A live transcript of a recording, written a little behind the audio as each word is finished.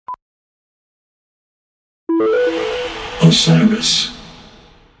Osiris.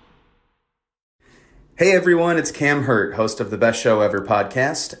 Hey everyone, it's Cam Hurt, host of the Best Show Ever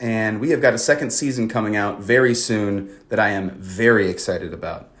podcast, and we have got a second season coming out very soon that I am very excited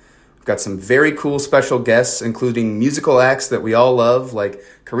about. We've got some very cool special guests, including musical acts that we all love, like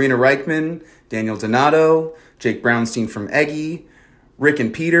Karina Reichman, Daniel Donato, Jake Brownstein from Eggy, Rick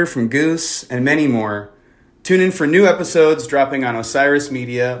and Peter from Goose, and many more. Tune in for new episodes dropping on Osiris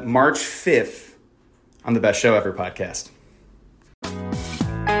Media March 5th on the Best Show Ever podcast.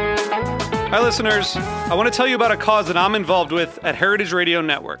 Hi, listeners. I want to tell you about a cause that I'm involved with at Heritage Radio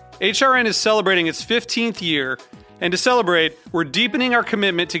Network. HRN is celebrating its 15th year, and to celebrate, we're deepening our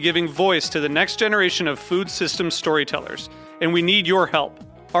commitment to giving voice to the next generation of food system storytellers, and we need your help.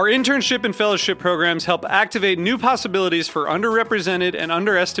 Our internship and fellowship programs help activate new possibilities for underrepresented and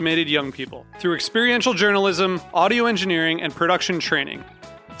underestimated young people through experiential journalism, audio engineering, and production training.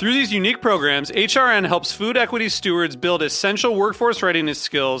 Through these unique programs, HRN helps food equity stewards build essential workforce readiness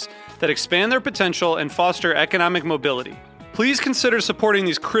skills that expand their potential and foster economic mobility. Please consider supporting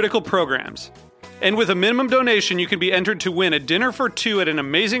these critical programs. And with a minimum donation, you can be entered to win a dinner for two at an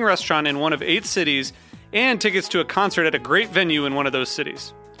amazing restaurant in one of 8 cities and tickets to a concert at a great venue in one of those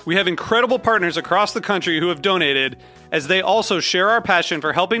cities. We have incredible partners across the country who have donated, as they also share our passion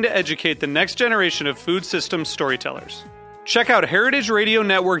for helping to educate the next generation of food system storytellers. Check out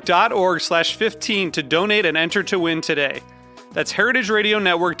heritageradionetwork.org/15 to donate and enter to win today. That's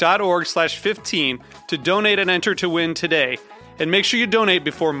heritageradionetwork.org/15 to donate and enter to win today. And make sure you donate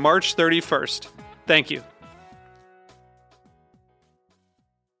before March 31st. Thank you.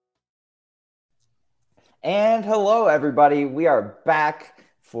 And hello, everybody. We are back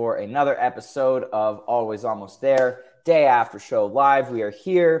for another episode of Always Almost There, Day After Show Live. We are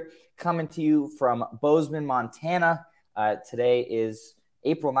here coming to you from Bozeman, Montana. Today is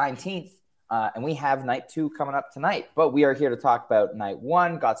April 19th, and we have night 2 coming up tonight. But we are here to talk about night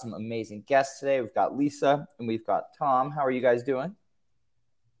 1. Got some amazing guests today. We've got Lisa and we've got Tom. How are you guys doing?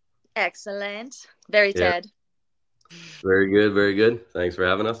 Excellent. Very Ted. Very good. Very good. Thanks for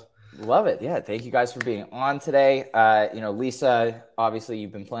having us. Love it. Yeah. Thank you guys for being on today. Lisa, obviously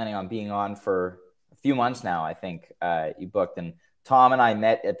you've been planning on being on for a few months now. I think you booked, and Tom and I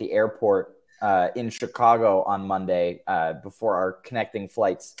met at the airport in Chicago on Monday before our connecting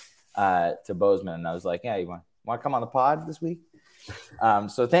flights to Bozeman. And I was like, yeah, you want to come on the pod this week?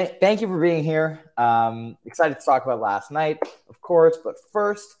 So thank you for being here. Excited to talk about last night, of course. But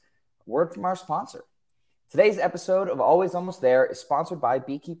first, a word from our sponsor. Today's episode of Always Almost There is sponsored by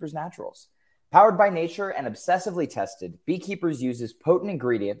Beekeepers Naturals. Powered by nature and obsessively tested, Beekeepers uses potent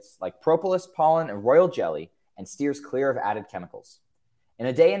ingredients like propolis, pollen, and royal jelly and steers clear of added chemicals. In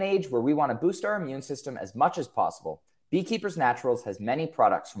a day and age where we want to boost our immune system as much as possible, Beekeepers Naturals has many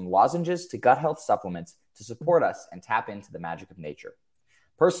products from lozenges to gut health supplements to support us and tap into the magic of nature.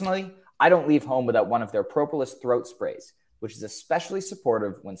 Personally, I don't leave home without one of their propolis throat sprays, which is especially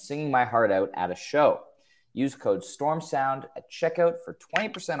supportive when singing my heart out at a show. Use code STORMSOUND at checkout for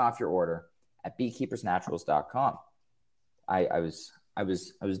 20% off your order at beekeepersnaturals.com. I was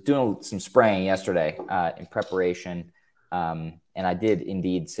doing some spraying yesterday in preparation. And I did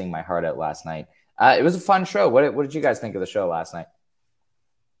indeed sing my heart out last night. It was a fun show. What did you guys think of the show last night?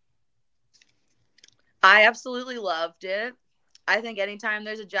 I absolutely loved it. I think anytime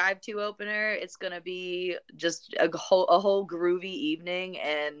there's a Jive 2 opener, it's going to be just a whole groovy evening.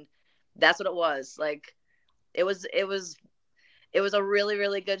 And that's what it was. Like, it was a really,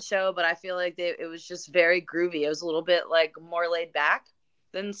 really good show, but I feel like it was just very groovy. It was a little bit like more laid back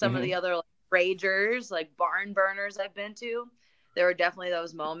than some of the other like ragers, like barn burners I've been to. There were definitely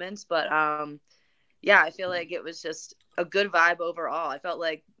those moments, but yeah, I feel like it was just a good vibe overall. I felt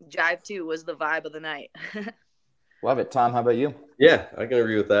like Jive 2 was the vibe of the night. Love it. Tom, how about you? Yeah, I can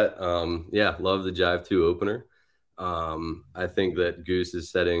agree with that. Yeah, love the Jive 2 opener. I think that Goose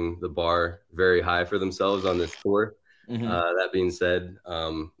is setting the bar very high for themselves on this tour. That being said,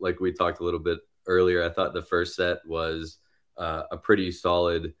 like we talked a little bit earlier, I thought the first set was a pretty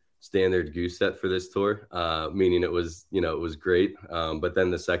solid standard Goose set for this tour, meaning it was great. But then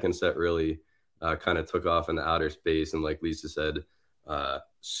the second set really kind of took off in the outer space. And like Lisa said,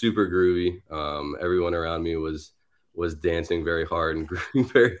 super groovy. Everyone around me was dancing very hard and grooving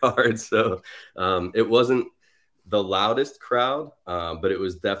very hard. So it wasn't the loudest crowd, but it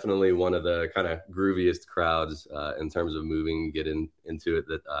was definitely one of the kind of grooviest crowds in terms of moving and getting into it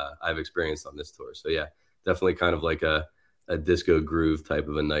that I've experienced on this tour. So yeah, definitely kind of like a disco groove type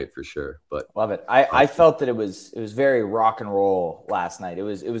of a night for sure. But love it. I felt that it was very rock and roll last night. It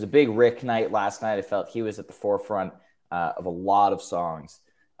was a big Rick night last night. I felt he was at the forefront of a lot of songs.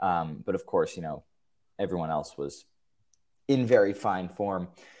 But of course, everyone else was in very fine form.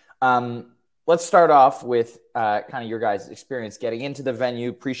 Let's start off with kind of your guys' experience getting into the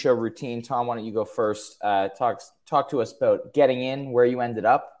venue, pre-show routine. Tom, why don't you go first? Talk to us about getting in, where you ended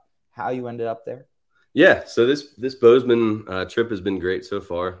up, how you ended up there. Yeah, so this Bozeman trip has been great so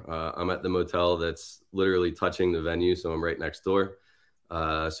far. I'm at the motel that's literally touching the venue, so I'm right next door.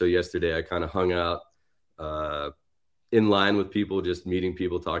 So yesterday I kind of hung out in line with people, just meeting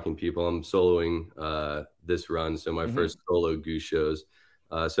people, talking to people. I'm soloing this run, so my first solo Goose shows.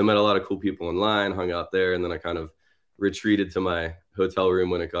 So I met a lot of cool people online, hung out there, and then I kind of retreated to my hotel room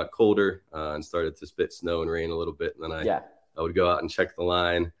when it got colder and started to spit snow and rain a little bit. And then I would go out and check the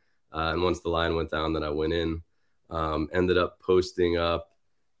line. And once the line went down, then I went in, ended up posting up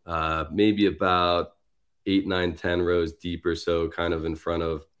maybe about 8, 9, 10 rows deep or so, kind of in front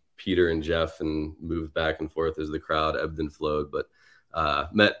of Peter and Jeff, and moved back and forth as the crowd ebbed and flowed. But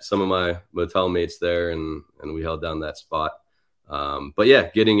met some of my motel mates there, and we held down that spot. But yeah,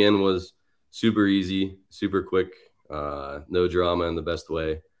 getting in was super easy, super quick, no drama in the best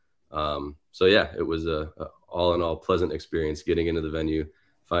way. So yeah, it was a all in all pleasant experience getting into the venue,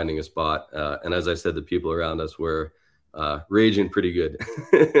 finding a spot. And as I said, the people around us were raging pretty good.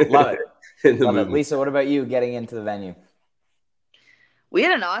 Love it. Love it. Lisa, what about you getting into the venue? We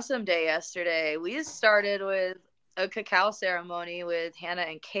had an awesome day yesterday. We started with a cacao ceremony with Hannah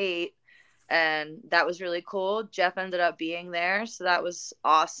and Kate, and that was really cool. Jeff ended up being there, so that was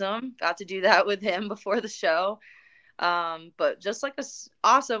awesome. Got to do that with him before the show. But just like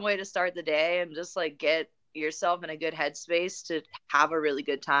awesome way to start the day and just like get yourself in a good headspace to have a really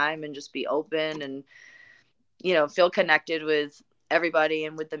good time and just be open and, you know, feel connected with everybody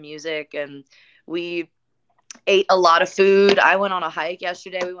and with the music. And we ate a lot of food. I went on a hike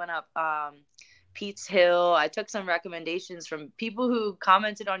yesterday. We went up Pete's Hill. I took some recommendations from people who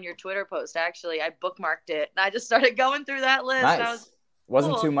commented on your Twitter post. Actually, I bookmarked it and I just started going through that list. Nice.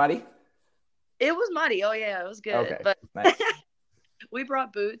 Wasn't too muddy? It was muddy. Oh yeah, it was good. Okay. But nice. We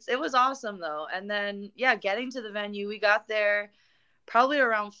brought boots. It was awesome though. And then yeah, getting to the venue, we got there probably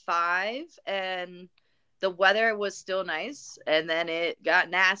around 5, and the weather was still nice. And then it got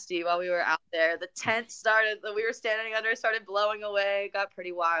nasty while we were out there. The tent that we were standing under started blowing away. It got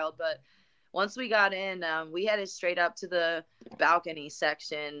pretty wild. But once we got in, we headed straight up to the balcony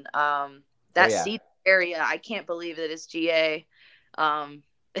section. Seat area, I can't believe that it's GA.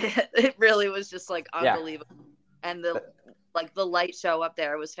 It really was just like unbelievable. Yeah. And the light show up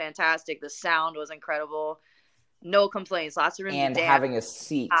there was fantastic. The sound was incredible. No complaints. Lots of room and to dance. Having a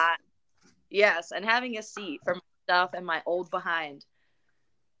seat. Yes, and having a seat for my stuff and my old behind.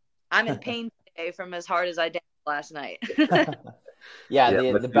 I'm in pain today from as hard as I danced last night.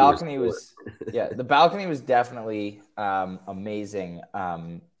 The balcony was the balcony was definitely amazing.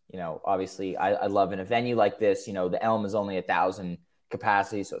 You know, obviously I love in a venue like this, you know, the Elm is only 1,000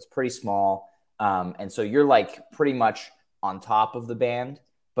 capacity, so it's pretty small. And so you're like pretty much on top of the band,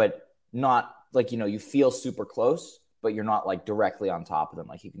 but not like, you know, you feel super close, but you're not like directly on top of them.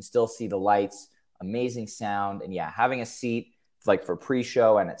 Like you can still see the lights, amazing sound. And having a seat like for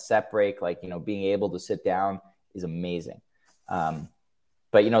pre-show and at set break, like, you know, being able to sit down is amazing.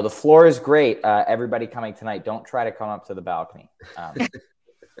 But, you know, the floor is great. Everybody coming tonight, don't try to come up to the balcony.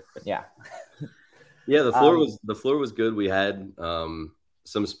 Yeah, the floor was good. We had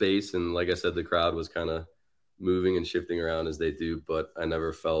some space, and like I said, the crowd was kind of moving and shifting around as they do, but I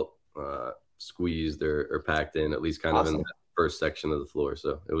never felt squeezed or packed in, at least kind of in the first section of the floor.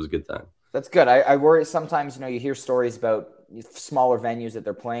 So it was a good time. That's good. I worry sometimes, you know, you hear stories about smaller venues that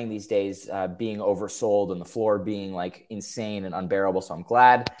they're playing these days being oversold and the floor being like insane and unbearable. So I'm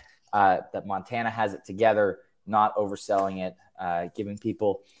glad that Montana has it together, not overselling it, giving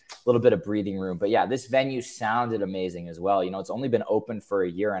people a little bit of breathing room. But yeah, this venue sounded amazing as well. You know, it's only been open for a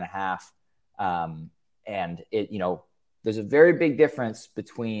year and a half. And it, you know, there's a very big difference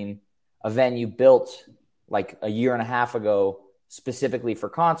between a venue built like a year and a half ago specifically for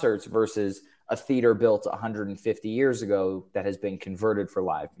concerts versus a theater built 150 years ago that has been converted for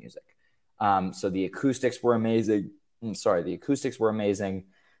live music. So the acoustics were amazing. The acoustics were amazing.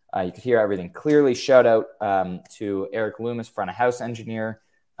 You could hear everything clearly. Shout out to Eric Loomis, front of house engineer,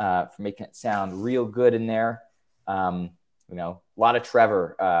 for making it sound real good in there. You know, a lot of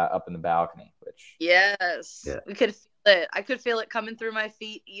Trevor up in the balcony, which we could feel it. I could feel it coming through my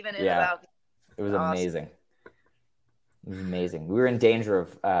feet, even in the balcony. It was amazing. It was amazing. We were in danger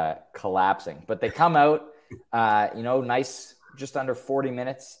of collapsing, but they come out, you know, nice, just under 40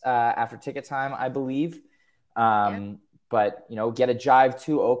 minutes after ticket time, I believe. But, you know, get a Jive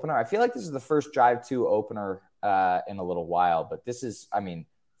 2 opener. I feel like this is the first Jive 2 opener in a little while, but this is, I mean,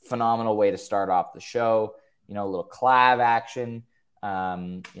 phenomenal way to start off the show. a little clav action,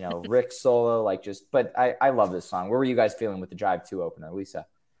 Rick solo, but I love this song. Where were you guys feeling with the Jive 2 opener, Lisa?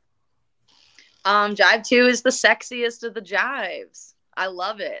 Jive 2 is the sexiest of the jives. I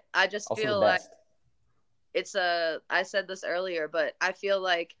love it. I just Also feel like I said this earlier, but I feel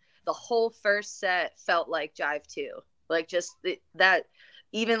like the whole first set felt like Jive 2. Like just that,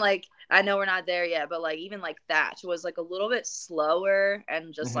 even like, I know we're not there yet, but like even like Thatch was like a little bit slower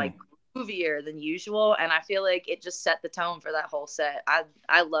and just like groovier than usual. And I feel like it just set the tone for that whole set.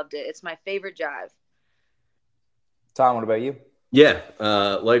 I loved it. It's my favorite jive. Tom, what about you? Yeah,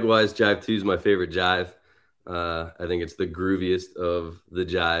 likewise, Jive 2 is my favorite jive. I think it's the grooviest of the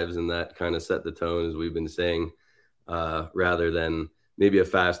jives, and that kind of set the tone, as we've been saying, rather than maybe a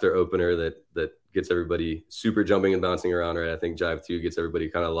faster opener that gets everybody super jumping and bouncing around, right? I think Jive 2 gets everybody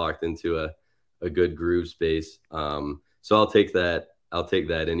kind of locked into a good groove space. So I'll take that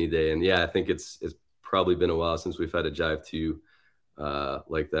any day. And yeah, I think it's probably been a while since we've had a Jive 2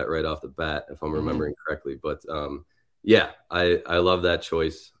 like that right off the bat, if I'm remembering correctly. But yeah, I love that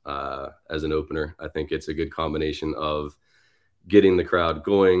choice as an opener. I think it's a good combination of getting the crowd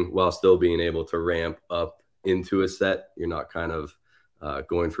going while still being able to ramp up into a set. You're not kind of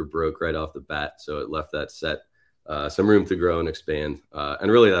going for broke right off the bat. So it left that set some room to grow and expand.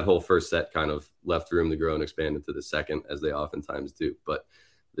 And really that whole first set kind of left room to grow and expand into the second, as they oftentimes do. But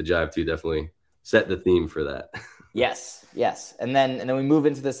the Jive 2 definitely set the theme for that. Yes. And then we move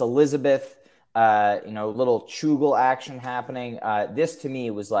into this Elizabeth, little Chugel action happening. This to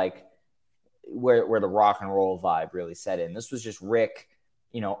me was like where the rock and roll vibe really set in. This was just Rick,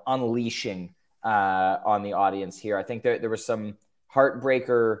 unleashing on the audience here. I think there was some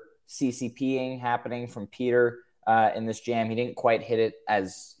heartbreaker CCPing happening from Peter in this jam. He didn't quite hit it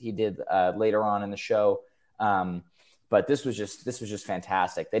as he did later on in the show. But this was just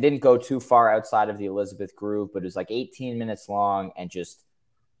fantastic. They didn't go too far outside of the Elizabeth groove, but it was like 18 minutes long and just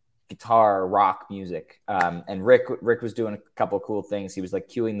guitar rock music. And Rick was doing a couple of cool things. He was like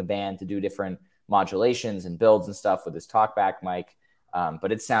cueing the band to do different modulations and builds and stuff with his talkback mic.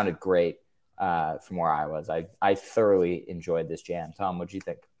 But it sounded great from where I was. I thoroughly enjoyed this jam. Tom, what'd you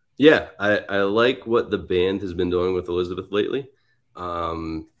think? Yeah, I like what the band has been doing with Elizabeth lately.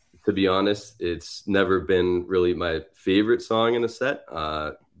 To be honest, it's never been really my favorite song in a set.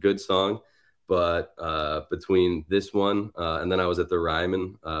 Good song. But between this one and then I was at the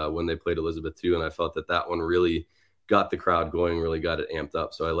Ryman when they played Elizabeth 2, and I felt that one really got the crowd going, really got it amped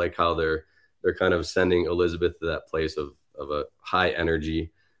up. So I like how they're kind of sending Elizabeth to that place of a high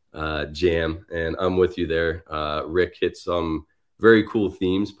energy jam. And I'm with you there. Rick hit some very cool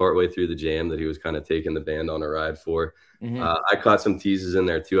themes partway through the jam that he was kind of taking the band on a ride for. I caught some teases in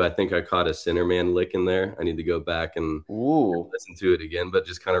there too. I think I caught a Sinnerman lick in there. I need to go back and listen to it again, but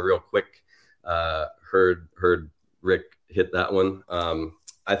just kind of real quick, heard Rick hit that one.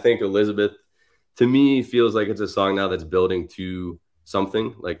 I think Elizabeth, to me, feels like it's a song now that's building to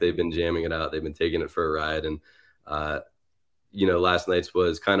something. Like they've been jamming it out. They've been taking it for a ride. And, last night's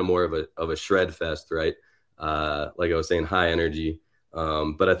was kind of more of a shred fest, right? Like I was saying, high energy.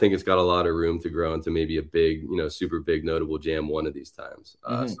 But I think it's got a lot of room to grow into maybe a big, super big notable jam one of these times.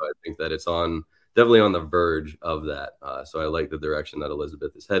 So I think that it's definitely on the verge of that. So I like the direction that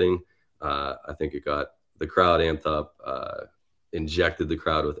Elizabeth is heading. I think it got the crowd amped up, injected the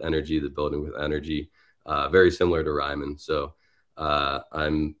crowd with energy, the building with energy, very similar to Ryman. So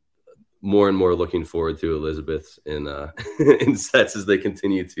I'm more and more looking forward to Elizabeth in in sets as they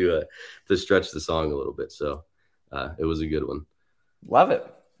continue to stretch the song a little bit. So it was a good one. Love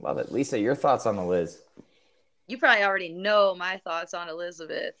it. Lisa, your thoughts on the Liz? You probably already know my thoughts on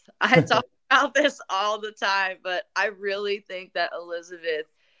Elizabeth. I talk about this all the time, but I really think that Elizabeth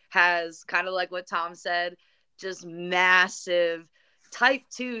has, kind of like what Tom said, just massive type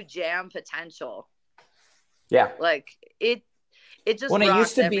 2 jam potential. Yeah. Like it just when it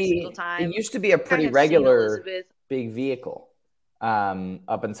used to be single time. It used to be a pretty regular big vehicle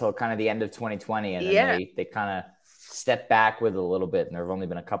up until kind of the end of 2020, and then they kind of stepped back with it a little bit, and there have only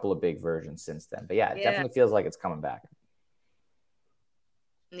been a couple of big versions since then. But yeah, it definitely feels like it's coming back.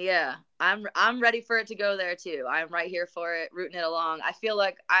 Yeah, I'm ready for it to go there too. I'm right here for it, rooting it along. I feel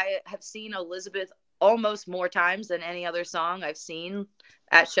like I have seen Elizabeth almost more times than any other song I've seen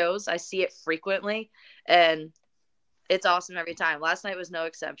at shows. I see it frequently, and it's awesome every time. Last night was no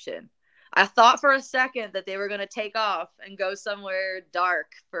exception. I thought for a second that they were going to take off and go somewhere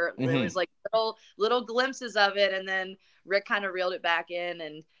dark. There was like little glimpses of it, and then Rick kind of reeled it back in,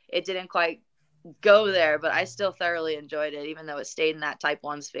 and it didn't quite go there, but I still thoroughly enjoyed it, even though it stayed in that type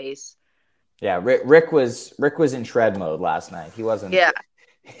 1 space. Yeah, Rick was in shred mode last night. He wasn't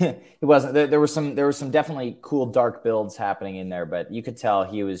He wasn't. There was some definitely cool dark builds happening in there, but you could tell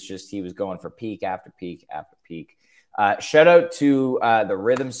he was going for peak after peak after peak. Shout out to the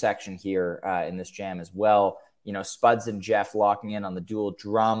rhythm section here in this jam as well. You know, Spuds and Jeff locking in on the dual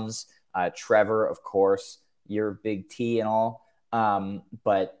drums. Trevor, of course, your big T and all.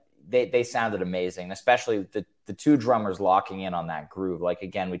 But they sounded amazing, especially the two drummers locking in on that groove. Like,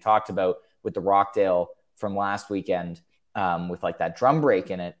 again, we talked about with the Rockdale from last weekend, with like that drum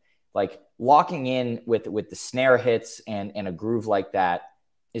break in it, like locking in with the snare hits and a groove like that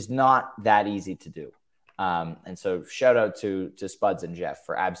is not that easy to do. And so shout out to Spuds and Jeff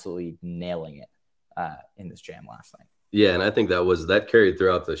for absolutely nailing it in this jam last night. Yeah, and I think that carried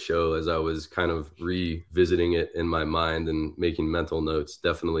throughout the show as I was kind of revisiting it in my mind and making mental notes.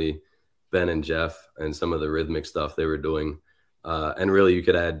 Definitely Ben and Jeff and some of the rhythmic stuff they were doing. And really you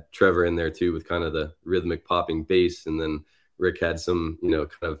could add Trevor in there too with kind of the rhythmic popping bass. And then Rick had some, kind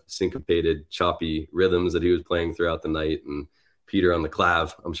of syncopated, choppy rhythms that he was playing throughout the night. And Peter on the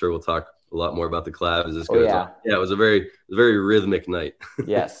clav. I'm sure we'll talk a lot more about the clav as this goes on. Yeah, it was a very rhythmic night.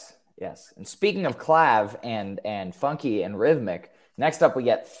 Yes. Yes. And speaking of clav and funky and rhythmic, next up we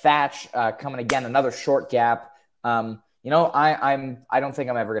get Thatch coming again, another short gap. I don't think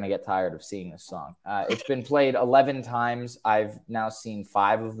I'm ever going to get tired of seeing this song. It's been played 11 times. I've now seen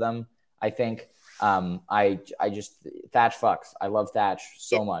 5 of them. I think I just Thatch fucks. I love Thatch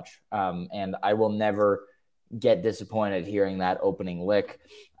so much. And I will never get disappointed hearing that opening lick.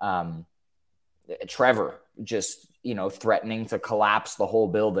 Trevor just, threatening to collapse the whole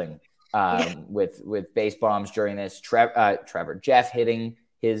building with bass bombs during this. Jeff hitting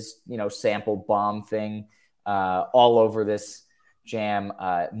his, sample bomb thing all over this jam.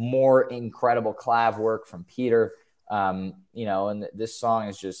 More incredible clav work from Peter, and this song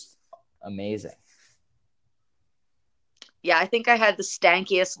is just amazing. Yeah, I think I had the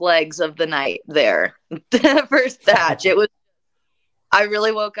stankiest legs of the night there for Thatch. I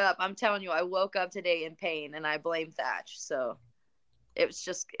really woke up. I'm telling you, I woke up today in pain, and I blame Thatch. So it's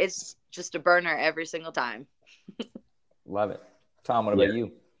just a burner every single time. Love it. Tom, what about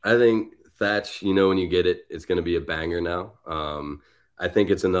you? I think Thatch, when you get it, it's going to be a banger now. I think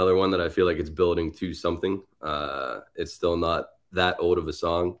it's another one that I feel like it's building to something. It's still not that old of a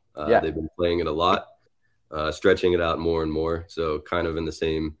song. They've been playing it a lot, stretching it out more and more. So kind of in the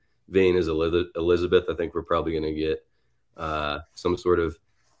same vein as Elizabeth, I think we're probably going to get some sort of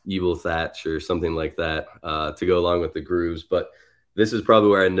evil Thatch or something like that to go along with the grooves. But this is probably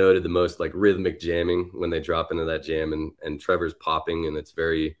where I noted the most like rhythmic jamming when they drop into that jam and Trevor's popping and it's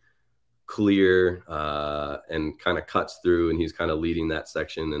very clear and kind of cuts through and he's kind of leading that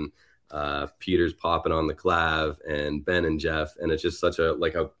section and Peter's popping on the clav and Ben and Jeff and it's just such a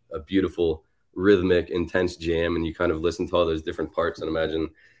beautiful rhythmic intense jam and you kind of listen to all those different parts and imagine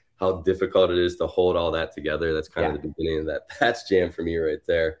how difficult it is to hold all that together. That's kind of the beginning of that. That's jam for me right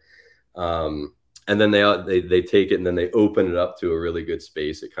there. And then they take it and then they open it up to a really good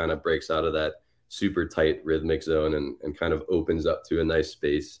space. It kind of breaks out of that super tight rhythmic zone and kind of opens up to a nice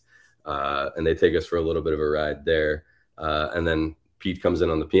space. And they take us for a little bit of a ride there. And then Pete comes in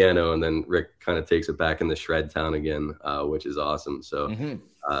on the piano and then Rick kind of takes it back in the shred town again, which is awesome. So,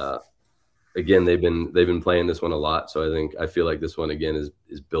 again, they've been playing this one a lot. So I feel like this one again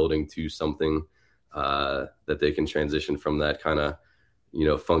is building to something that they can transition from that kind of,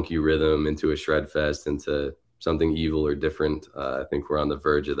 funky rhythm into a shred fest, into something evil or different. I think we're on the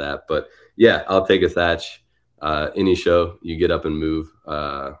verge of that. But yeah, I'll take a Thatch. Any show, you get up and move.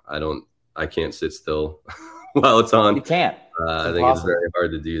 I can't sit still while it's on. You can't. I think it's very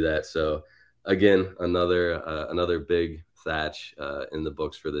hard to do that. So again, another big Thatch in the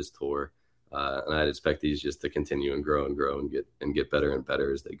books for this tour. And I'd expect these just to continue and grow and get better and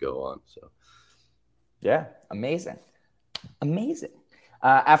better as they go on. So yeah, amazing.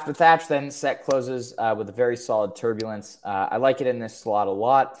 After Thatch, then set closes with a very solid Turbulence. I like it in this slot a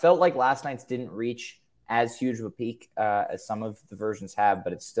lot. Felt like last night's didn't reach as huge of a peak as some of the versions have,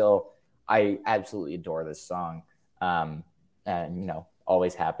 but it's still, I absolutely adore this song. And,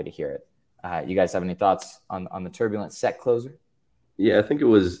 always happy to hear it. You guys have any thoughts on the Turbulence set closer? Yeah, I think it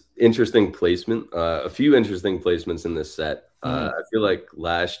was interesting placement. A few interesting placements in this set. I feel like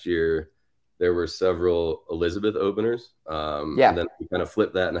last year there were several Elizabeth openers. And then we kind of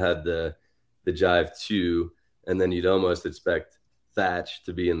flipped that and had the Jive 2. And then you'd almost expect Thatch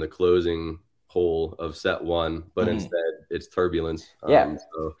to be in the closing hole of set 1, but instead it's Turbulence.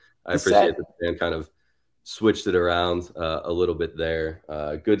 So I appreciate that the band kind of switched it around a little bit there.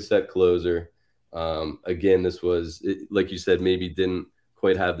 Good set closer. Again, this was, like you said, maybe didn't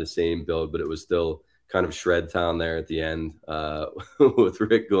quite have the same build, but it was still kind of shred town there at the end with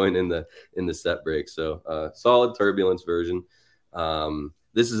Rick going in the set break. So solid Turbulence version.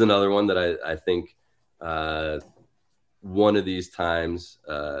 This is another one that I think one of these times,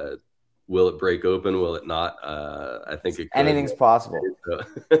 will it break open? Will it not? I think it could. Anything's possible. So,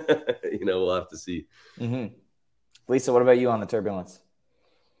 we'll have to see. Mm-hmm. Lisa, what about you on the Turbulence?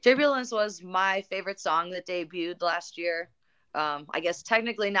 Turbulence was my favorite song that debuted last year. I guess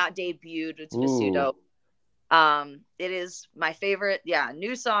technically not debuted, it's pseudo. It is my favorite,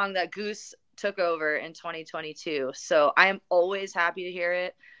 new song that Goose took over in 2022. So I am always happy to hear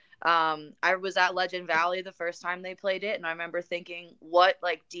it. I was at Legend Valley the first time they played it, and I remember thinking, what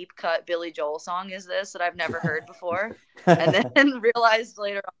like deep cut Billy Joel song is this that I've never heard before? And then realized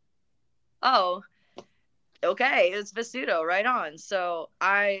later on, oh, okay, it's Vasudo, right on. So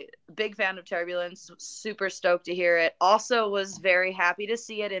big fan of Turbulence, super stoked to hear it. Also was very happy to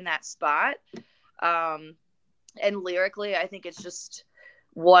see it in that spot. And lyrically, I think it's just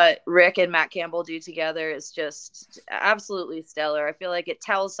what Rick and Matt Campbell do together is just absolutely stellar. I feel like it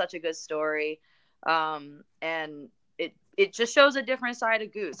tells such a good story. And it just shows a different side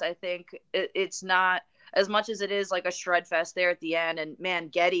of Goose. I think it's not as much as it is like a shred fest there at the end. And man,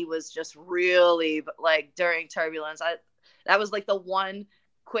 Getty was just really like during Turbulence. That was like the one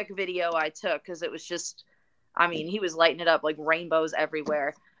quick video I took because it was just, I mean, he was lighting it up like rainbows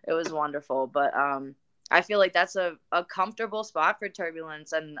everywhere. It was wonderful. But I feel like that's a comfortable spot for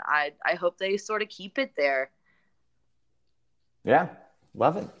Turbulence, and I hope they sort of keep it there. Yeah,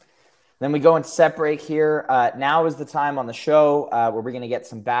 love it. Then we go into set break here. Now is the time on the show where we're going to get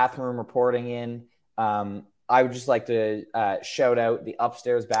some bathroom reporting in. I would just like to shout out the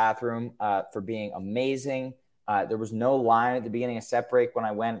upstairs bathroom for being amazing. There was no line at the beginning of set break when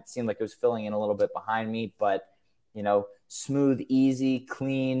I went. It seemed like it was filling in a little bit behind me, but, smooth, easy,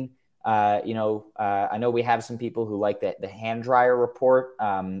 clean. I know we have some people who like the hand dryer report.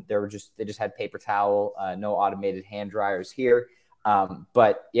 They just had paper towel, no automated hand dryers here.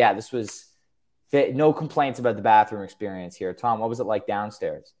 But yeah, this was no complaints about the bathroom experience here. Tom, what was it like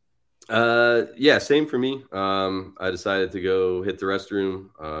downstairs? Yeah, same for me. I decided to go hit the restroom.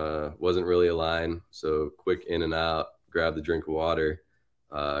 Wasn't really a line, so quick in and out, grabbed a drink of water,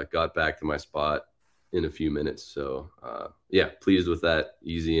 got back to my spot in a few minutes. So yeah, pleased with that.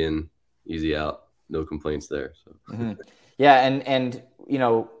 Easy in, easy out. No complaints there. So yeah, and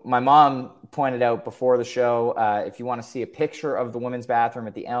my mom pointed out before the show, if you want to see a picture of the women's bathroom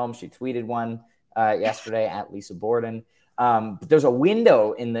at the Elm, she tweeted one yesterday at Lisa Borden. But there's a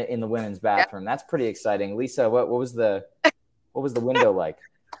window in the women's bathroom. That's pretty exciting. Lisa, what was the window like?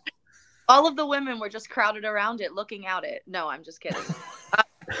 All of the women were just crowded around it, looking out it. No, I'm just kidding.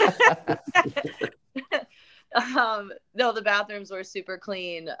 No, the bathrooms were super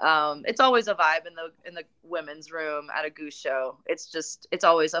clean. It's always a vibe in the women's room at a Goose show. It's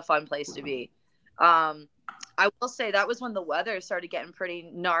always a fun place to be. I will say that was when the weather started getting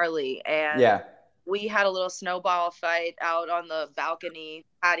pretty gnarly, and we had a little snowball fight out on the balcony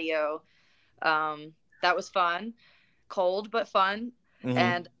patio. That was fun, cold but fun. Mm-hmm.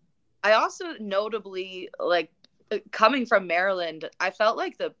 And I also notably, like, coming from Maryland, I felt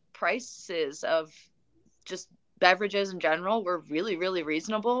like the prices of just beverages in general were really, really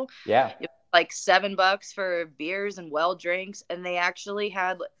reasonable. Yeah. Like $7 for beers and well drinks. And they actually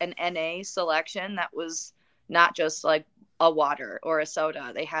had an NA selection that was not just like a water or a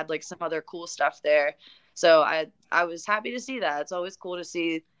soda. They had like some other cool stuff there. So I was happy to see that. It's always cool to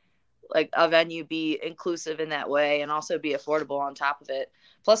see like a venue be inclusive in that way and also be affordable on top of it.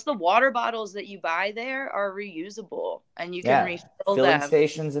 Plus the water bottles that you buy there are reusable and you can refill filling them.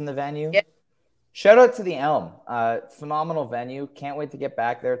 Stations in the venue. Yeah. Shout out to the Elm. Phenomenal venue. Can't wait to get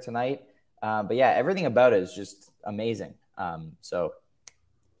back there tonight. But yeah, everything about it is just amazing. So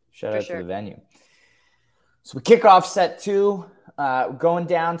shout out to the venue. So we kick off set 2, going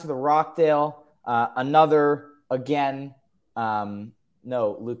down to the Rockdale. Another, again,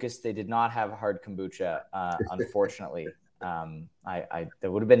 no, Lucas, they did not have hard kombucha, unfortunately. That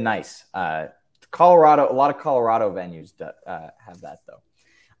would have been nice. Colorado, a lot of Colorado venues have that,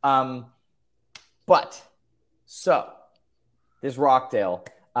 though. But so this Rockdale,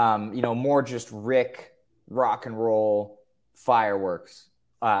 more just Rick rock and roll fireworks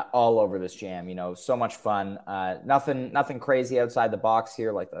all over this jam. So much fun. Nothing crazy outside the box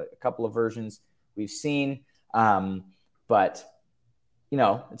here, like a couple of versions we've seen. But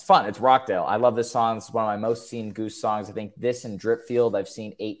it's fun. It's Rockdale. I love this song. It's one of my most seen Goose songs. I think this and Dripfield I've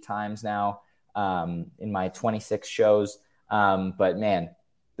seen 8 times now in my 26 shows. But man,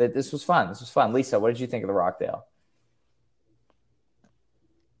 this was fun. This was fun. Lisa, what did you think of the Rockdale?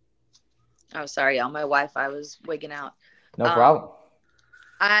 Oh, sorry, y'all. My Wi-Fi was wigging out. No problem.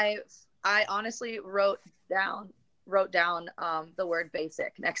 I honestly wrote down the word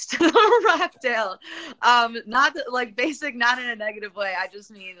basic next to the Rockdale. Not like basic, not in a negative way. I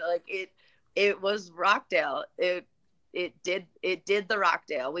just mean like it was Rockdale. It did the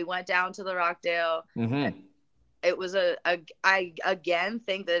Rockdale. We went down to the Rockdale. Mm-hmm. It was I again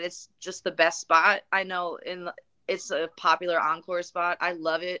think that it's just the best spot. I know it's a popular encore spot. I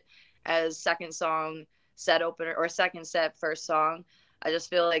love it as second song set opener or second set first song. I just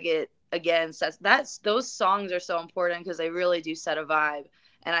feel like it again sets those songs are so important because they really do set a vibe.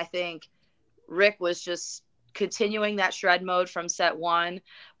 And I think Rick was just continuing that shred mode from set one,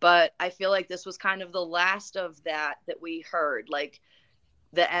 but I feel like this was kind of the last of that we heard. Like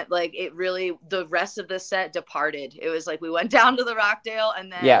it really, the rest of the set departed. It was like we went down to the Rockdale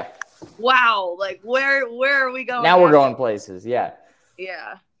and then wow, like where are we going? Now we're going places. Yeah.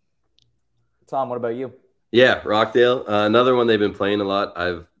 Tom, what about you? Yeah, Rockdale. Another one they've been playing a lot.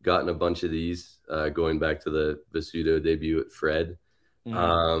 I've gotten a bunch of these going back to the Visuto debut at Fred.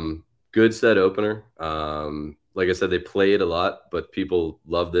 Good set opener. Like I said, they play it a lot, but people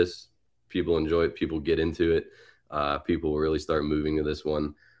love this. People enjoy it. People get into it. People will really start moving to this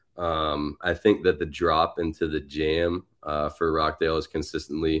one. I think that the drop into the jam for Rockdale is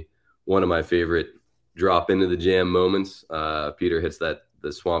consistently one of my favorite drop into the jam moments. Peter hits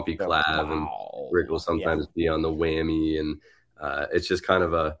the swampy clav, and Rick will sometimes be on the whammy, and it's just kind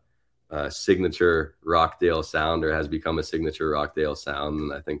of a signature Rockdale sound, or has become a signature Rockdale sound.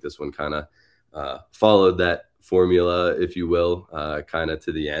 And I think this one kind of followed that formula, if you will, kind of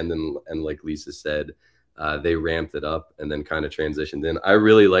to the end. And like Lisa said, they ramped it up and then kind of transitioned in. I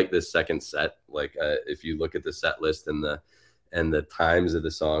really like this second set. Like if you look at the set list and the times of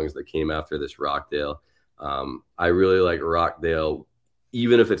the songs that came after this Rockdale, I really like Rockdale,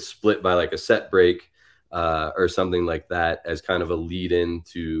 even if it's split by like a set break or something like that, as kind of a lead in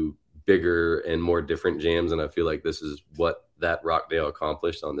to bigger and more different jams. And I feel like this is what that Rockdale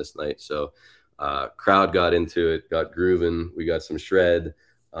accomplished on this night. So crowd got into it, got grooving. We got some shred.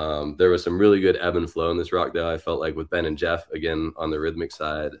 There was some really good ebb and flow in this Rockdale. I felt like with Ben and Jeff, again, on the rhythmic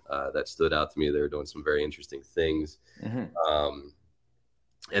side, that stood out to me. They were doing some very interesting things. Mm-hmm.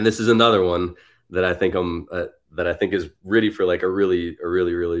 And this is another one that I think is ready for like a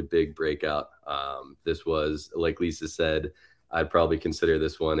really big breakout. This was, like Lisa said, I'd probably consider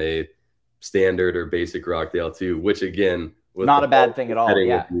this one a standard or basic Rockdale too, which again, not a bad thing at all.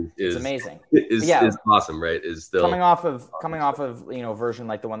 Yeah, it's amazing. Is awesome, right? Is still coming off of version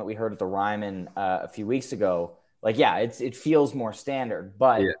like the one that we heard at the Ryman a few weeks ago. Like, yeah, it feels more standard,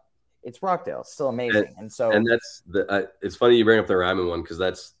 but it's Rockdale. It's still amazing. And that's it's funny you bring up the Ryman one, because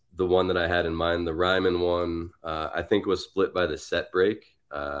that's the one that I had in mind. The Ryman one, I think, was split by the set break,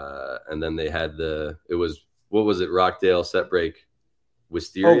 and then they had Rockdale set break.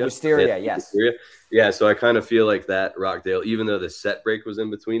 Wisteria, yes. Wisteria. Yeah, so I kind of feel like that Rockdale, even though the set break was in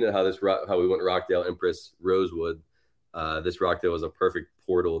between it, how we went Rockdale, Empress, Rosewood, this Rockdale was a perfect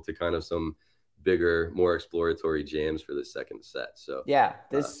portal to kind of some bigger, more exploratory jams for the second set. So yeah,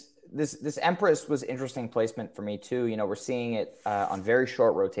 this Empress was interesting placement for me too. You know, we're seeing it on very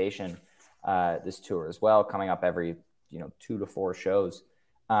short rotation this tour as well, coming up every 2 to 4 shows.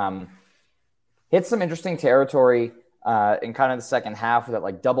 Hit some interesting territory in kind of the second half with that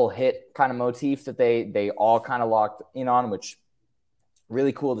like double hit kind of motif that they all kind of locked in on, which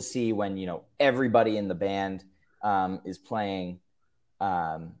really cool to see when everybody in the band is playing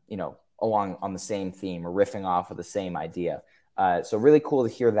along on the same theme or riffing off of the same idea. So really cool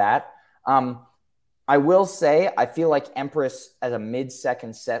to hear that. I will say I feel like Empress as a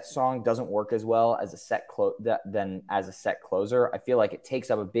mid-second set song doesn't work as well as a set than as a set closer. I feel like it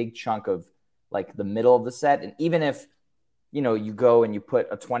takes up a big chunk of like the middle of the set. And even if, you go and you put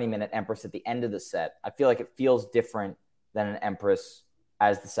a 20-minute Empress at the end of the set, I feel like it feels different than an Empress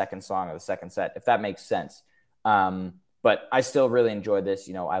as the second song of the second set, if that makes sense. But I still really enjoyed this.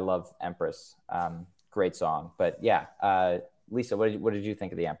 I love Empress. Great song. But yeah, Lisa, what did you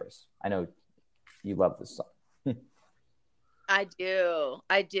think of the Empress? I know you love this song. I do.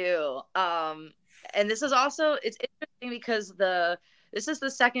 And this is also, it's interesting because this is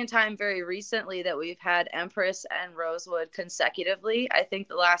the second time very recently that we've had Empress and Rosewood consecutively. I think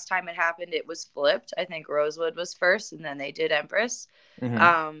the last time it happened, it was flipped. I think Rosewood was first and then they did Empress. Mm-hmm.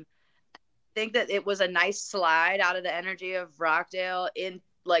 I think that it was a nice slide out of the energy of Rockdale in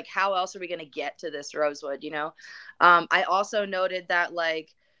like, how else are we going to get to this Rosewood, I also noted that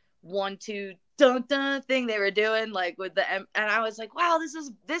like 1, 2, dun, dun thing they were doing like with and I was like, wow, this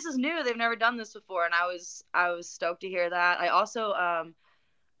is new. They've never done this before. And I was stoked to hear that. I also,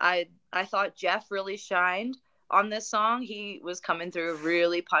 I thought Jeff really shined on this song. He was coming through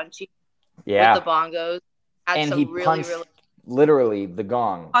really punchy with the bongos. Had And some he really, punched really literally the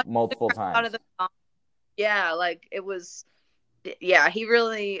gong multiple out of times. yeah, like it was. Yeah, he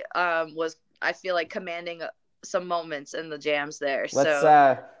really was. I feel like commanding some moments in the jams there.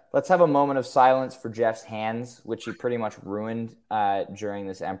 Let's have a moment of silence for Jeff's hands, which he pretty much ruined during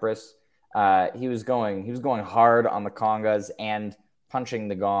this Empress. He was going hard on the congas, and punching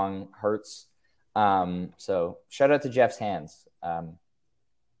the gong hurts. So shout out to Jeff's hands. I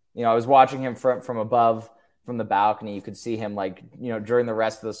was watching him from above, from the balcony. You could see him during the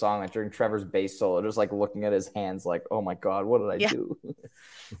rest of the song, like during Trevor's bass solo, just like looking at his hands like, oh my God, what did I do?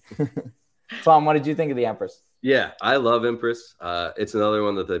 Tom, what did you think of the Empress? Yeah, I love Empress. It's another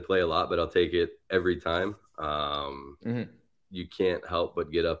one that they play a lot, but I'll take it every time. You can't help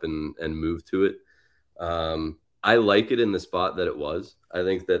but get up and move to it. I like it in the spot that it was. I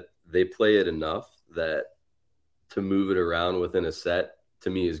think that they play it enough that to move it around within a set, to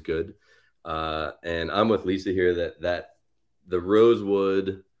me, is good. And I'm with Lisa here that the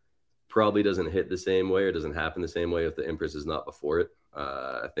Rosewood probably doesn't hit the same way or doesn't happen the same way if the Empress is not before it.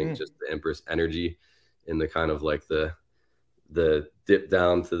 I think just the Empress energy in the kind of like the dip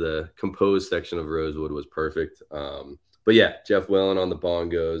down to the composed section of Rosewood was perfect. But yeah, Jeff Whalen on the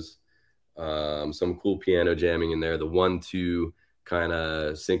bongos, some cool piano jamming in there. The 1-2 kind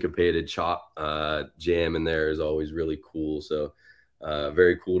of syncopated chop jam in there is always really cool. So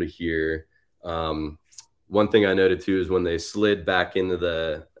very cool to hear. One thing I noted too is when they slid back into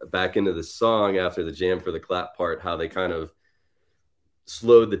the song after the jam for the clap part, how they kind of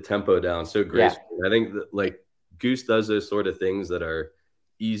slowed the tempo down so gracefully. Yeah. I think that, Goose does those sort of things that are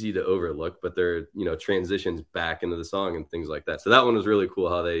easy to overlook, but they're, transitions back into the song and things like that. So that one was really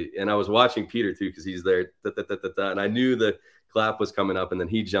cool and I was watching Peter too, because he's there, and I knew the clap was coming up, and then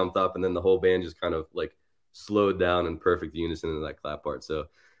he jumped up, and then the whole band just kind of slowed down in perfect unison into that clap part. So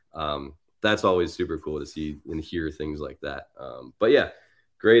that's always super cool to see and hear things like that. But yeah,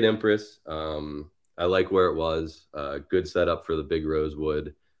 great Empress. I like where it was. Good setup for the big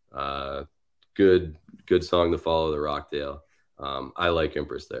Rosewood. Good song to follow the Rockdale. I like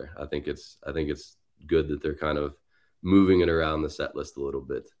Empress there. I think it's good that they're kind of moving it around the set list a little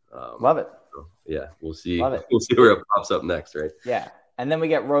bit. Love it. So, yeah, we'll see. We'll see where it pops up next, right? Yeah, and then we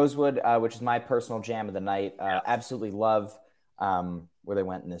get Rosewood, which is my personal jam of the night. Absolutely love where they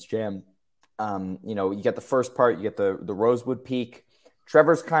went in this jam. You get the first part, you get the Rosewood peak.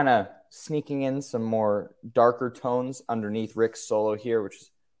 Trevor's kind of sneaking in some more darker tones underneath Rick's solo here, which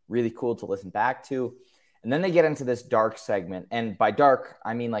is really cool to listen back to. And then they get into this dark segment. And by dark,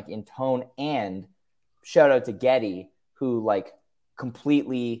 I mean in tone, and shout out to Getty, who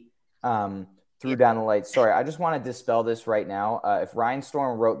completely threw down the lights. Sorry, I just want to dispel this right now. If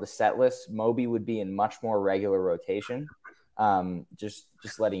Rhinestorm wrote the set list, Moby would be in much more regular rotation. Just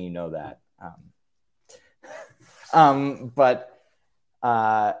letting you know that. But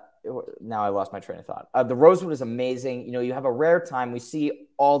now I lost my train of thought. The Rosewood is amazing. You have a rare time. We see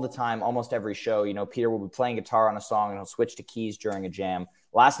all the time, almost every show, Peter will be playing guitar on a song and he'll switch to keys during a jam.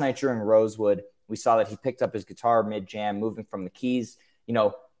 Last night during Rosewood, we saw that he picked up his guitar mid-jam, moving from the keys,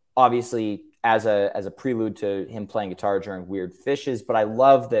 obviously as a prelude to him playing guitar during Weird Fishes. But I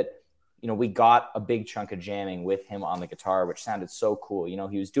love that, we got a big chunk of jamming with him on the guitar, which sounded so cool.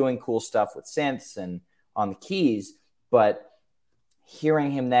 He was doing cool stuff with synths and on the keys, but hearing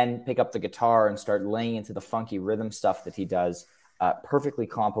him then pick up the guitar and start laying into the funky rhythm stuff that he does perfectly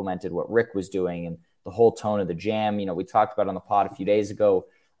complemented what Rick was doing and the whole tone of the jam. We talked about on the pod a few days ago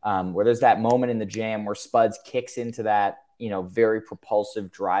where there's that moment in the jam where Spuds kicks into that, very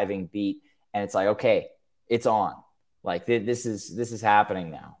propulsive driving beat. And it's okay, it's on. This is happening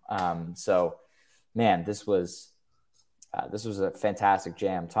now. So, man, this was a fantastic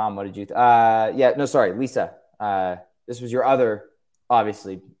jam. Tom, what did you? Lisa. This was your other,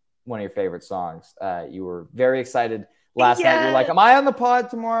 obviously, one of your favorite songs. You were very excited last night. You were am I on the pod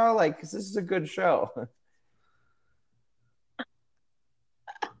tomorrow? 'Cause this is a good show.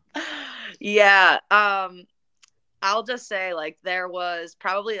 Yeah. I'll just say there was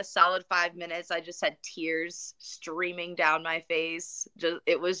probably a solid 5 minutes. I just had tears streaming down my face.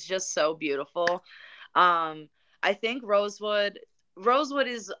 It was just so beautiful. I think Rosewood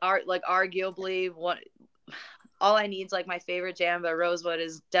is arguably one. All I Need's my favorite jam, but Rosewood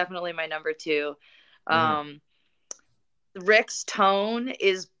is definitely my number 2. Rick's tone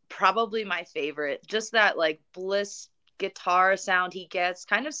is probably my favorite. Just that Bliss guitar sound he gets,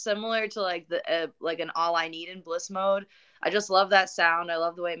 kind of similar to an All I Need in Bliss mode. I just love that sound. I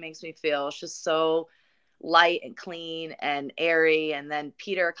love the way it makes me feel. It's just so light and clean and airy, and then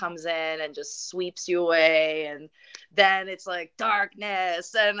Peter comes in and just sweeps you away, and then it's like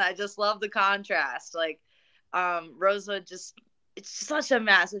darkness, and I just love the contrast. Like Rosewood, just it's such a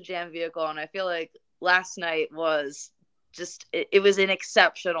massive jam vehicle, and I feel like last night was just it was in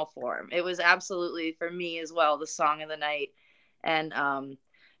exceptional form. It was absolutely, for me as well, the song of the night, and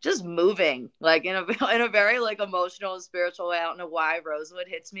just moving, like in a very like emotional and spiritual way. I don't know why Rosewood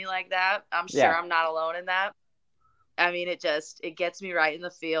hits me like that. I'm sure I'm not alone in that. I mean, it gets me right in the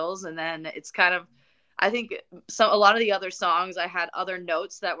feels. And then it's kind of, I think a lot of the other songs, I had other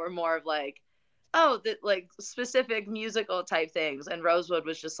notes that were more of like, like specific musical type things. And Rosewood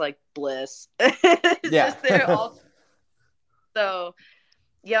was just like bliss. Just there all. So,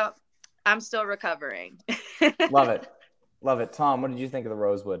 yeah, I'm still recovering. Love it. Love it. Tom, what did you think of the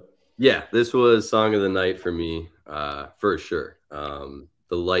Rosewood? Yeah, this was song of the night for me, for sure.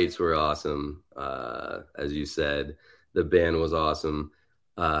 The lights were awesome. As you said, the band was awesome.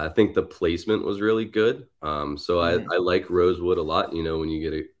 I think the placement was really good. So I like Rosewood a lot. You know, when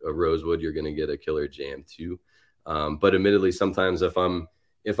you get a Rosewood, you're going to get a killer jam too. But admittedly, sometimes if I'm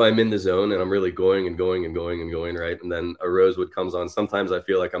in the zone and I'm really going and going and going and going, right, and then a Rosewood comes on, sometimes I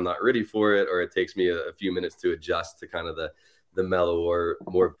feel like I'm not ready for it, or it takes me a few minutes to adjust to kind of the mellow or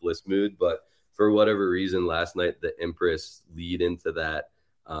more bliss mood. But for whatever reason, last night, the Empress lead into that,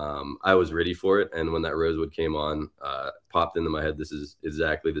 I was ready for it. And when that Rosewood came on, popped into my head, this is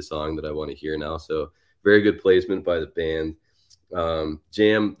exactly the song that I want to hear now. So very good placement by the band.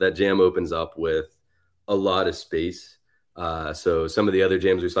 That jam opens up with a lot of space. So some of the other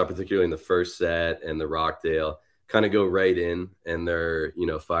jams we saw, particularly in the first set and the Rockdale, kind of go right in, and they're,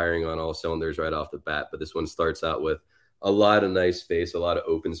 firing on all cylinders right off the bat. But this one starts out with a lot of nice space, a lot of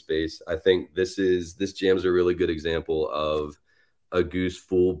open space. I think this jam's a really good example of a Goose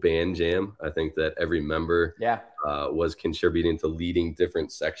full band jam. I think that every member was contributing to leading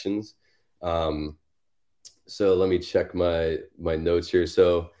different sections. So let me check my notes here.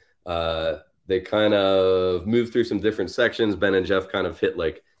 So they kind of moved through some different sections. Ben and Jeff kind of hit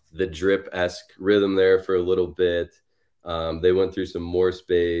like the drip-esque rhythm there for a little bit. They went through some more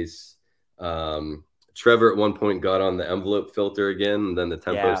space. Trevor at one point got on the envelope filter again, and then the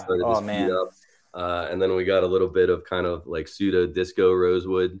tempo started to speed up. And then we got a little bit of kind of like pseudo disco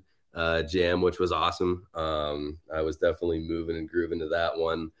Rosewood jam, which was awesome. I was definitely moving and grooving to that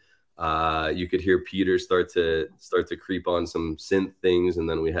one. You could hear Peter start to creep on some synth things, and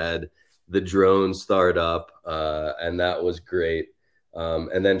then we had the drone start up, and that was great.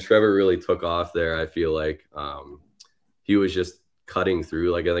 And then Trevor really took off there. I feel like he was just cutting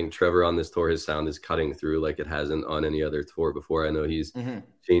through. Like, I think Trevor on this tour, his sound is cutting through like it hasn't on any other tour before. I know he's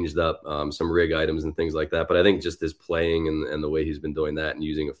changed up some rig items and things like that, but I think just his playing and the way he's been doing that and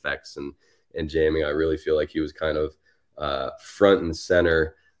using effects and jamming, I really feel like he was kind of front and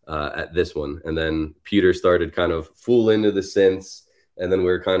center at this one. And then Peter started kind of full into the synths, and then we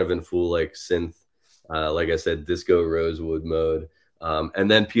were kind of in full like synth, like I said, disco Rosewood mode.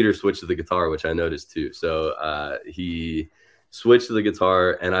 And then Peter switched to the guitar, which I noticed too. So he switched to the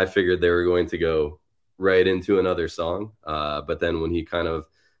guitar, and I figured they were going to go right into another song. But then when he kind of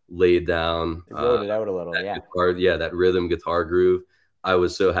laid down, wrote it out a little, guitar, that rhythm guitar groove, I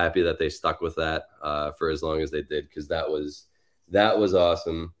was so happy that they stuck with that for as long as they did, because that was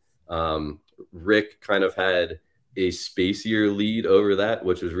awesome. Rick kind of had a spacier lead over that,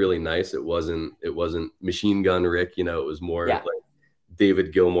 which was really nice. It wasn't Machine Gun Rick, it was more like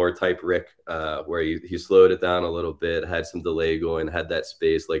David Gilmour type Rick, where he slowed it down a little bit, had some delay going, had that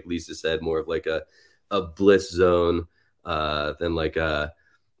space, like Lisa said, more of like a bliss zone than like a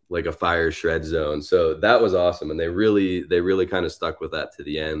fire shred zone. So that was awesome, and they really kind of stuck with that to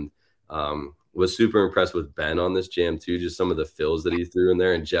the end. Was super impressed with Ben on this jam too, just some of the fills that he threw in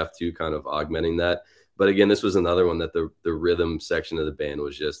there, and Jeff too, kind of augmenting that. But again, this was another one that the rhythm section of the band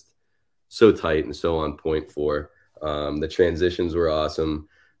was just so tight and so on point for. The transitions were awesome.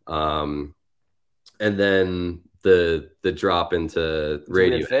 And then the drop into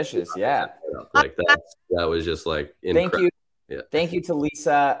radio fishes, like that was just like incredible. Thank you to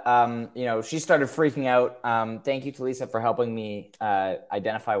Lisa. She started freaking out. Thank you to Lisa for helping me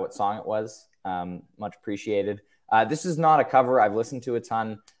identify what song it was. Much appreciated. This is not a cover. I've listened to a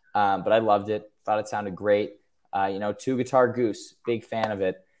ton, but I loved it. Thought it sounded great. Two Guitar Goose, big fan of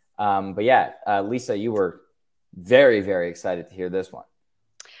it. But Lisa, you were very, very excited to hear this one.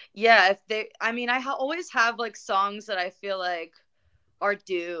 Yeah, I always have like songs that I feel like are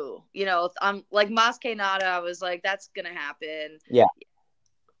due. I'm like Mas Que Nada, I was like, that's gonna happen. Yeah.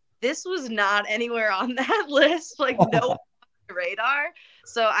 This was not anywhere on that list. Like no radar.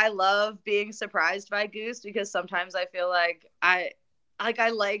 So I love being surprised by Goose, because sometimes I feel like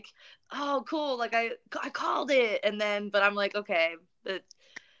oh cool, like I called it, and then but I'm like, okay, but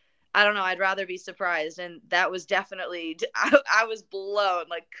I don't know, I'd rather be surprised. And that was definitely I was blown,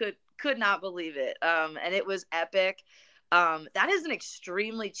 like could not believe it. And it was epic. That is an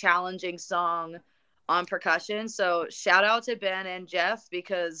extremely challenging song on percussion, so shout out to Ben and Jeff,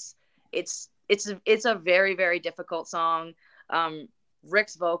 because it's a very, very difficult song.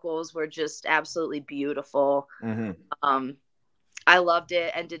 Rick's vocals were just absolutely beautiful. I loved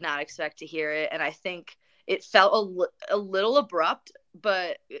it and did not expect to hear it, and I think it felt a little abrupt,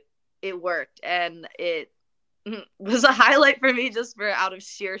 but it worked, and it was a highlight for me, just for out of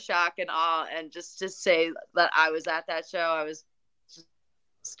sheer shock and awe, and just to say that I was at that show.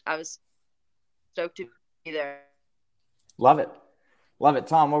 I was stoked to be there. Love it.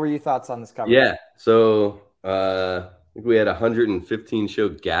 Tom, what were your thoughts on this cover? Yeah, so I think we had a 115 show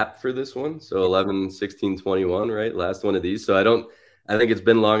gap for this one, so 11, 16, 21, right? Last one of these. So I think it's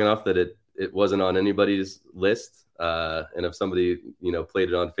been long enough that it wasn't on anybody's list. And if somebody played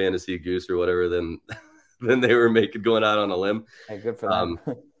it on Fantasy Goose or whatever, then they were going out on a limb. Hey, good for them.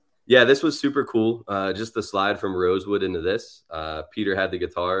 Yeah, this was super cool. Just the slide from Rosewood into this. Peter had the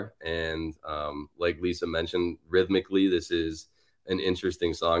guitar, and like Lisa mentioned, rhythmically, this is an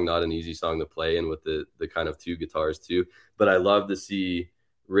interesting song, not an easy song to play, and with the kind of two guitars too. But I love to see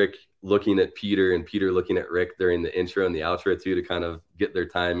Rick looking at Peter and Peter looking at Rick during the intro and the outro too, to kind of get their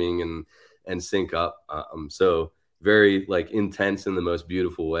timing and sync up. So very like intense in the most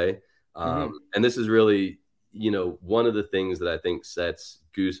beautiful way. And this is really, one of the things that I think sets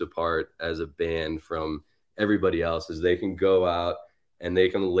Goose apart as a band from everybody else is they can go out and they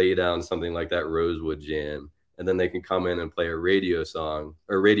can lay down something like that Rosewood jam, and then they can come in and play a radio song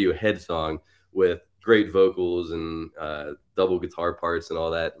or Radiohead song with great vocals and double guitar parts and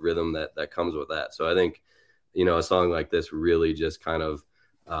all that rhythm that comes with that. So I think, a song like this really just kind of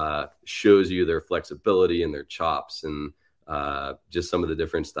shows you their flexibility and their chops and just some of the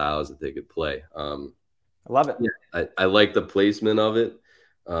different styles that they could play. I love it. Yeah, I like the placement of it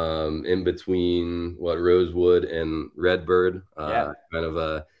in between Rosewood and Redbird. Kind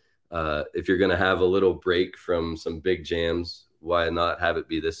of if you're going to have a little break from some big jams, why not have it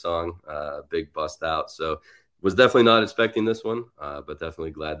be this song? Big bust out. So was definitely not expecting this one, but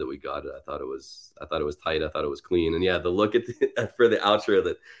definitely glad that we got it. I thought it was tight. I thought it was clean. And yeah, the look at for the outro,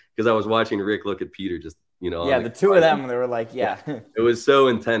 that because I was watching Rick look at Peter just, the two of them, they were like, it was so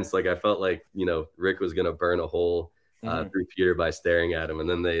intense. Like I felt like, Rick was going to burn a hole through Peter by staring at him. And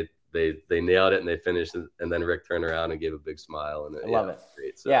then they nailed it and they finished it. And then Rick turned around and gave a big smile. And I love it.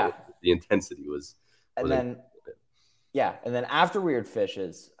 Great. So the intensity was. And then after Weird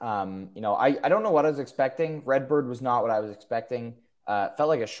Fishes, I don't know what I was expecting. Redbird was not what I was expecting. Felt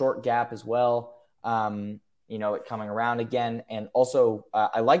like a short gap as well. It coming around again. And also,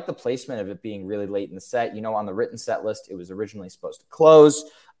 I like the placement of it being really late in the set. On the written set list, it was originally supposed to close.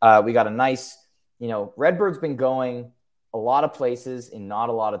 We got a nice, Redbird's been going a lot of places in not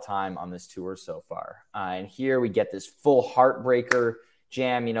a lot of time on this tour so far. And here we get this full heartbreaker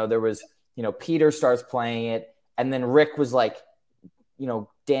jam. There was, Peter starts playing it, and then Rick was like,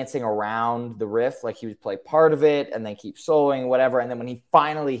 dancing around the riff, like he would play part of it and then keep soloing, whatever. And then when he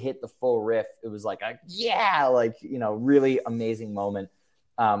finally hit the full riff, it was like, really amazing moment.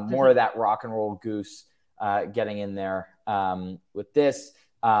 More of that rock and roll Goose getting in there with this.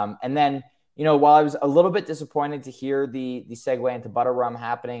 And then, while I was a little bit disappointed to hear the segue into Butter Rum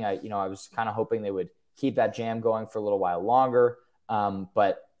happening, I was kind of hoping they would keep that jam going for a little while longer.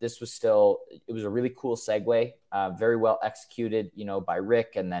 But this was it was a really cool segue, very well executed, by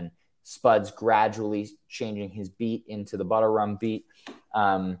Rick, and then Spuds gradually changing his beat into the Butter Rum beat.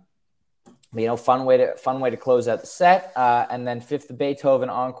 Fun way to close out the set. And then Fifth of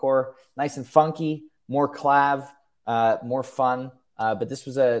Beethoven encore, nice and funky, more clav, more fun. But this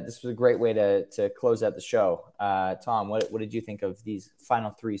was a great way to close out the show. Tom, what did you think of these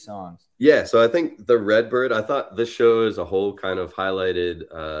final three songs? Yeah, so I think the Redbird, I thought this show as a whole kind of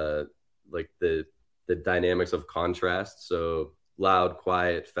highlighted like the dynamics of contrast. So loud,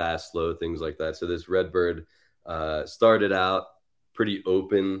 quiet, fast, slow, things like that. So this Redbird started out pretty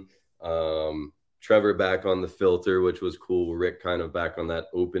open. Trevor back on the filter, which was cool. Rick kind of back on that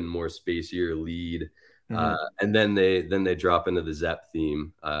open, more spacier lead. And then they drop into the Zepp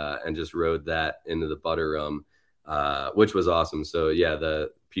theme and just rode that into the Butter Rum, which was awesome. So yeah,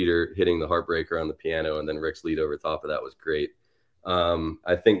 the Peter hitting the Heartbreaker on the piano and then Rick's lead over top of that was great.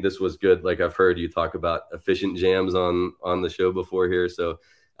 I think this was good. Like I've heard you talk about efficient jams on the show before here. So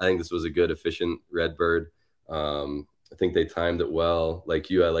I think this was a good, efficient Redbird. I think they timed it well. Like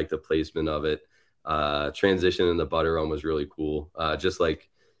you, I like the placement of it. Transition in the butter rum was really cool. Just like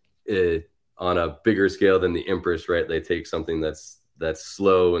on a bigger scale than the Empress, right? They take something that's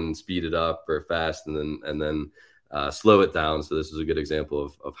slow and speed it up, or fast and then slow it down. So this is a good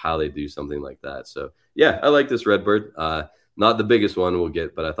example of how they do something like that. So yeah, I like this Redbird. Not the biggest one we'll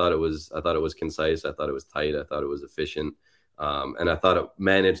get, but I thought it was concise. I thought it was tight. I thought it was efficient. And I thought it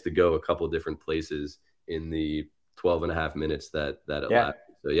managed to go a couple different places in the 12 and a half minutes that it lasted.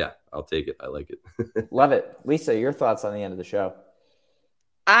 So yeah, I'll take it. I like it. Love it. Lisa, your thoughts on the end of the show?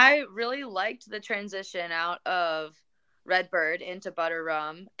 I really liked the transition out of Redbird into butter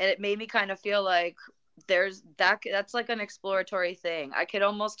rum, and it made me kind of feel like that's like an exploratory thing. I could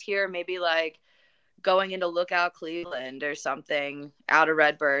almost hear maybe like going into Lookout Cleveland or something out of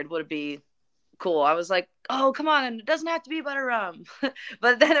Redbird would be cool. I was like, oh, come on, it doesn't have to be butter rum.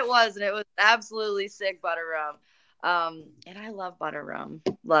 But then it was, and it was absolutely sick butter rum. And I love butter rum.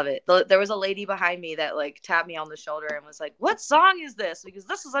 Love it. There was a lady behind me that like tapped me on the shoulder and was like, what song is this? Because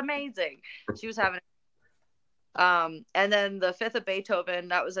this is amazing. She was having and then the Fifth of Beethoven,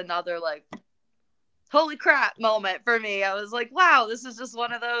 that was another like holy crap moment for me. I was like, wow, this is just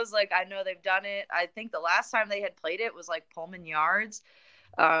one of those, like, I know they've done it. I think the last time they had played it was like Pullman Yards.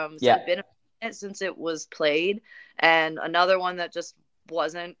 So it's been a minute since it was played, and another one that just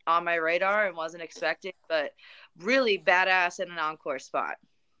wasn't on my radar and wasn't expected, but really badass in an encore spot.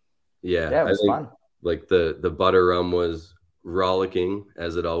 Yeah, it was fun. Like the butter rum was rollicking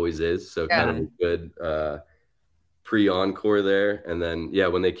as it always is. So kind of a good pre-encore there. And then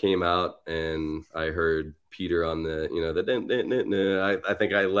when they came out and I heard Peter on the I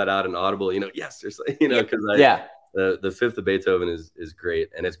think I let out an audible yes, or because the Fifth of Beethoven is great,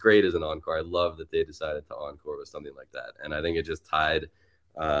 and it's great as an encore. I love that they decided to encore with something like that, and I think it just tied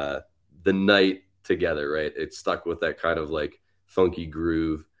the night together, right? It stuck with that kind of like funky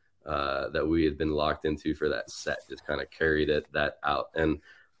groove that we had been locked into for that set, just kind of carried that out. And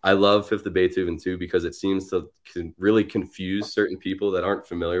I love Fifth of Beethoven too, because it seems to really confuse certain people that aren't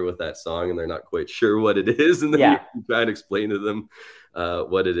familiar with that song and they're not quite sure what it is, and then you try and explain to them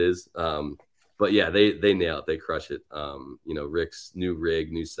what it is. But yeah, they nail it. They crush it. Rick's new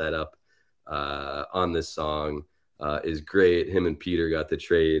rig, new setup on this song is great. Him and Peter got to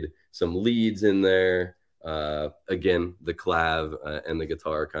trade some leads in there. Again, the clav and the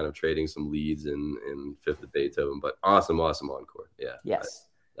guitar kind of trading some leads in Fifth of Beethoven, but awesome encore. Yeah. Yes.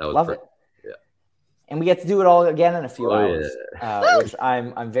 That was love perfect. It. Yeah. And we get to do it all again in a few hours, which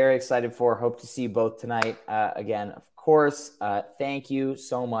I'm very excited for. Hope to see you both tonight. Again, of course, thank you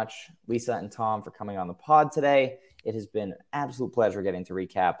so much, Lisa and Tom, for coming on the pod today. It has been an absolute pleasure getting to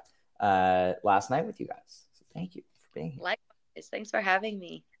recap last night with you guys. So thank you for being here. Likewise. Thanks for having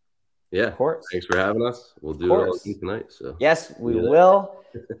me. Yeah, of course. Thanks for having us. We'll do it all tonight. So yes, we will.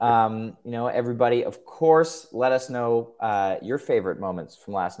 Everybody, of course, let us know your favorite moments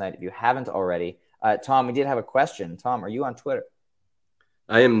from last night if you haven't already. Tom, we did have a question. Tom, are you on Twitter?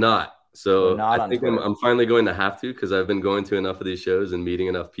 I am not. So I think I'm finally going to have to, because I've been going to enough of these shows and meeting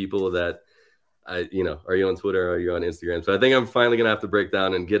enough people that are you on Twitter or are you on Instagram? So I think I'm finally going to have to break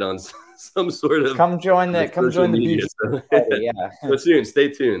down and get on some sort of come join the beach. But soon, stay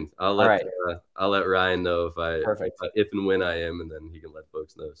tuned. I'll let Ryan know if and when I am, and then he can let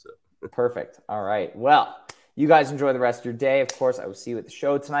folks know. So perfect. All right. Well, you guys enjoy the rest of your day. Of course, I will see you at the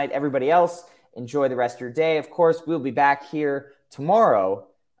show tonight. Everybody else, enjoy the rest of your day. Of course, we'll be back here tomorrow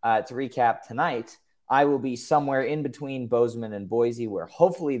to recap tonight. I will be somewhere in between Bozeman and Boise, where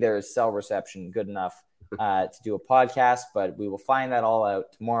hopefully there is cell reception good enough to do a podcast, but we will find that all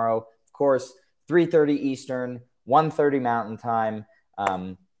out tomorrow. Of course, 3:30 Eastern, 1:30 Mountain Time. It's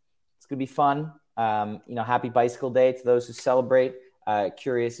going to be fun. Happy Bicycle Day to those who celebrate.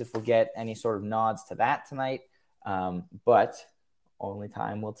 Curious if we'll get any sort of nods to that tonight, but only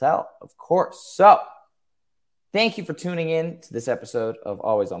time will tell, of course. So thank you for tuning in to this episode of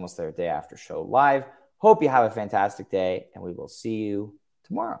Always Almost There Day After Show Live. Hope you have a fantastic day, and we will see you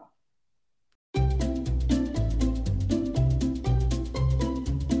tomorrow.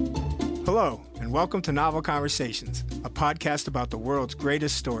 Hello, and welcome to Novel Conversations, a podcast about the world's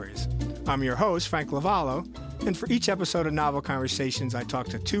greatest stories. I'm your host, Frank Lavallo, and for each episode of Novel Conversations, I talk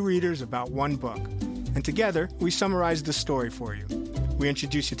to two readers about one book. And together, we summarize the story for you. We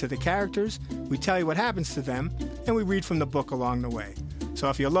introduce you to the characters, we tell you what happens to them, and we read from the book along the way. So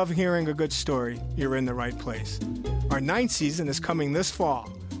if you love hearing a good story, you're in the right place. Our 9th season is coming this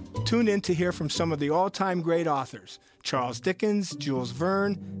fall. Tune in to hear from some of the all-time great authors, Charles Dickens, Jules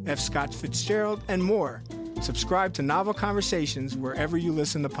Verne, F. Scott Fitzgerald, and more. Subscribe to Novel Conversations wherever you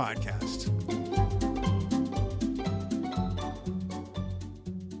listen to podcasts.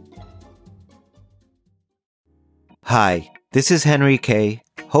 Hi, this is Henry Kay,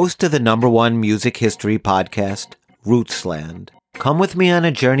 host of the #1 music history podcast, Rootsland. Come with me on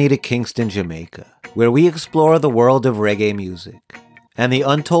a journey to Kingston, Jamaica, where we explore the world of reggae music and the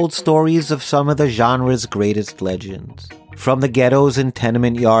untold stories of some of the genre's greatest legends. From the ghettos and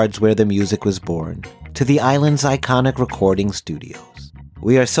tenement yards where the music was born, to the island's iconic recording studios.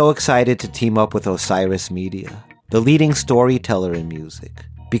 We are so excited to team up with Osiris Media, the leading storyteller in music,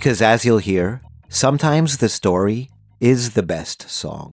 because as you'll hear, sometimes the story is the best song.